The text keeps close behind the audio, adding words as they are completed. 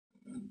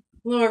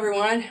Hello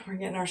everyone, we're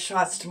getting our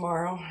shots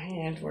tomorrow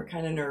and we're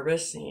kind of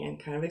nervous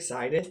and kind of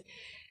excited.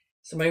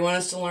 Somebody wanted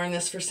us to learn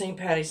this for St.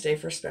 Paddy's Day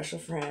for a special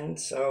friend.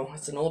 So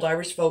it's an old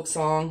Irish folk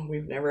song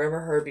we've never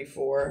ever heard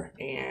before,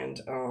 and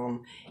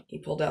he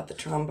pulled out the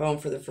trombone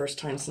for the first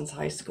time since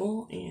high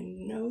school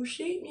and no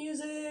sheet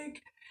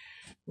music.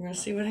 We're gonna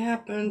see what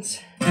happens.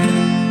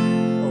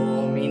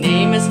 Oh, my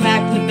name is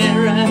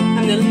McNamara,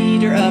 I'm the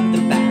leader of the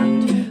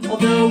band.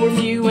 Although we're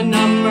few in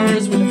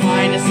numbers, we're the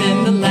finest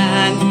in the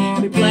land.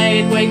 We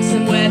play at wakes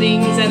and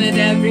weddings and at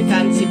every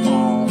fancy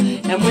ball.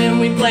 And when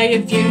we play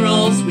at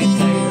funerals, we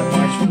play the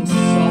marchman's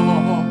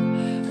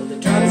song. Well, the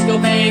drums go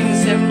bang, the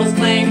cymbals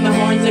clang, the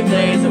horns they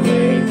blaze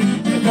away.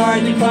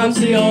 McCarthy pumps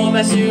the old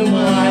bassoon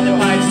while I the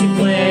pipes to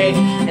play.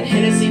 And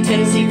Hennessy,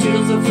 Tennessee,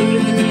 toodles the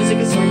flute, and the music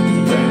is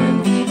something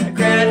grand. A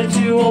credit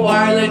to old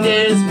Ireland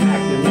is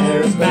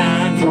McNamara's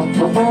band.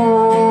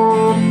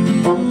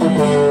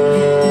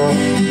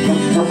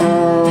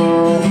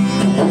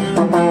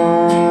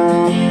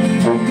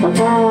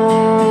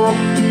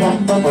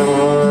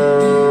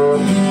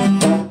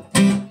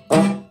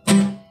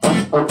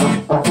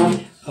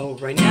 Oh,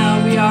 right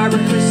now we are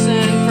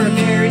rehearsing for a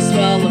very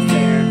swell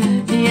affair.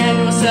 The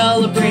annual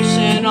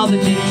celebration, all the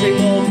gentry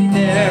will be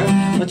there.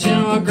 Well,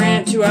 General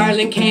Grant to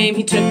Ireland came,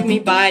 he took me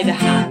by the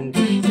hand.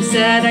 He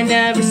said I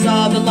never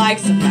saw the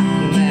likes of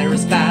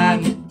McNamara's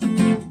band.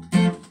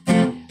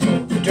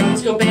 The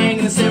drums go bang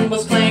and the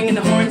cymbals clang and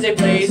the horns they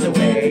blaze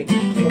away.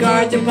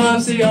 MacArthur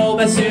pumps the old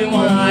bassoon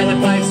while I the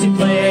pipes to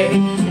play.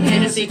 And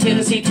Hennessy,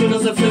 Tennessee,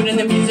 toodles the flute and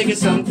the music is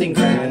something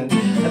grand.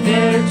 A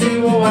better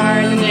to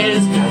Ireland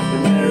is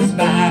McNamara's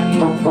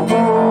band.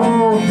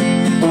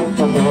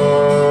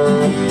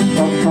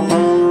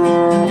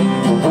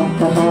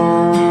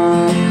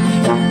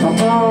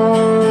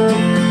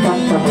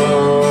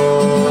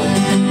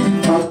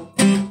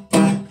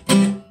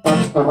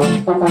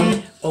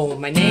 Oh,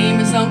 my name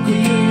is Uncle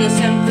Julius,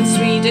 and from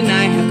Sweden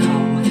I have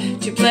come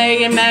to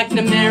play in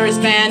McNamara's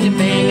band and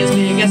bang his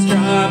big ass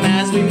drum.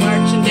 As we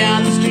marching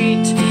down the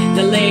street,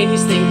 the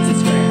ladies think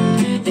it's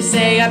grand. They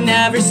say I've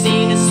never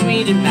seen a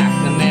Swede in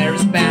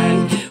McNamara's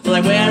band. Well,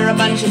 I wear a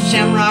bunch of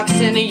shamrocks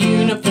in a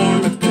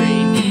uniform of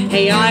green.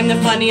 Hey, I'm the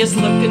funniest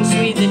looking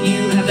Swede that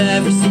you have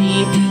ever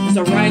seen.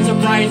 So Ryan's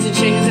O'Brien's and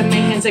Shings and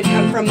Mayhans that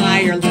come from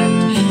Ireland.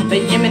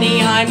 But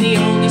Yemeni, I'm the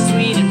only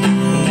Swede in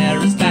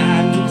McNamara's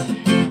band.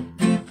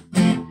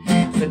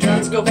 The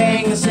drums go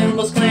bang, the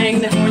cymbals clang,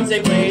 the horns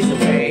they blaze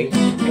away.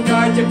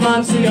 MacArthur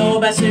pumps the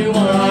old bassoon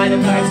while I the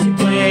pipes to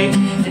play.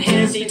 And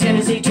Hennessy,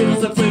 Tennessee,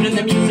 toodles the flute and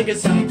the music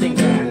is something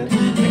grand.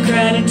 The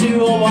credit to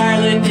old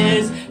Ireland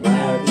is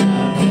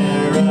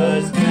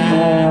McNamara's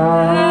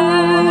band.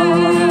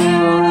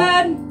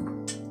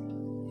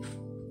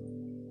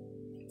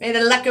 May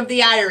the luck of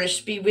the Irish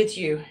be with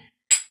you.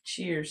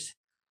 Cheers.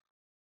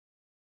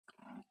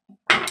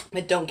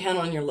 But don't count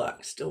on your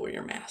luck. Still wear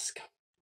your mask.